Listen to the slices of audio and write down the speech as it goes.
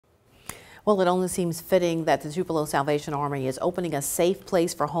Well, it only seems fitting that the Tupelo Salvation Army is opening a safe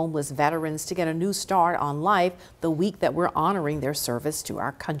place for homeless veterans to get a new start on life the week that we're honoring their service to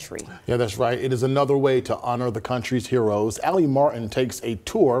our country. Yeah, that's right. It is another way to honor the country's heroes. Allie Martin takes a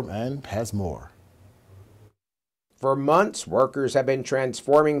tour and has more. For months, workers have been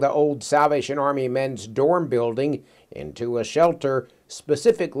transforming the old Salvation Army men's dorm building into a shelter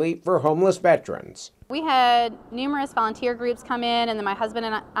specifically for homeless veterans. We had numerous volunteer groups come in, and then my husband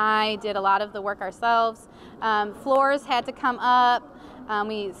and I did a lot of the work ourselves. Floors had to come up.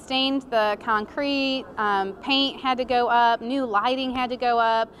 We stained the concrete. Paint had to go up. New lighting had to go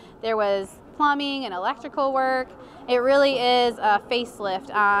up. There was plumbing and electrical work. It really is a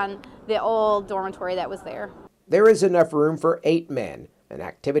facelift on the old dormitory that was there. There is enough room for 8 men, an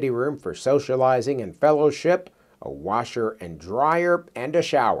activity room for socializing and fellowship, a washer and dryer, and a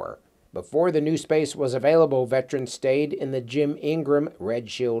shower. Before the new space was available, veterans stayed in the Jim Ingram Red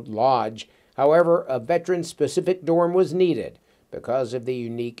Shield Lodge. However, a veteran-specific dorm was needed because of the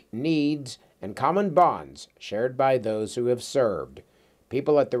unique needs and common bonds shared by those who have served.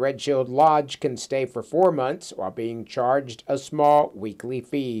 People at the Red Shield Lodge can stay for 4 months while being charged a small weekly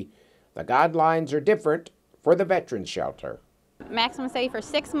fee. The guidelines are different for the veterans shelter. Maximum stay for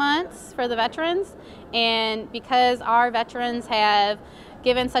 6 months for the veterans, and because our veterans have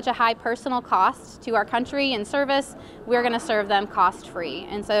given such a high personal cost to our country and service, we're going to serve them cost-free,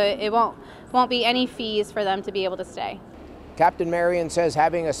 and so it won't be any fees for them to be able to stay. Captain Marion says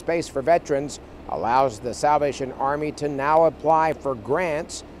having a space for veterans allows the Salvation Army to now apply for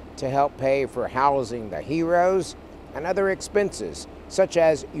grants to help pay for housing the heroes and other expenses such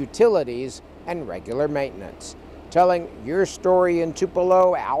as utilities and regular maintenance. Telling your story in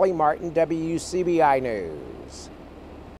Tupelo, Allie Martin, WCBI News.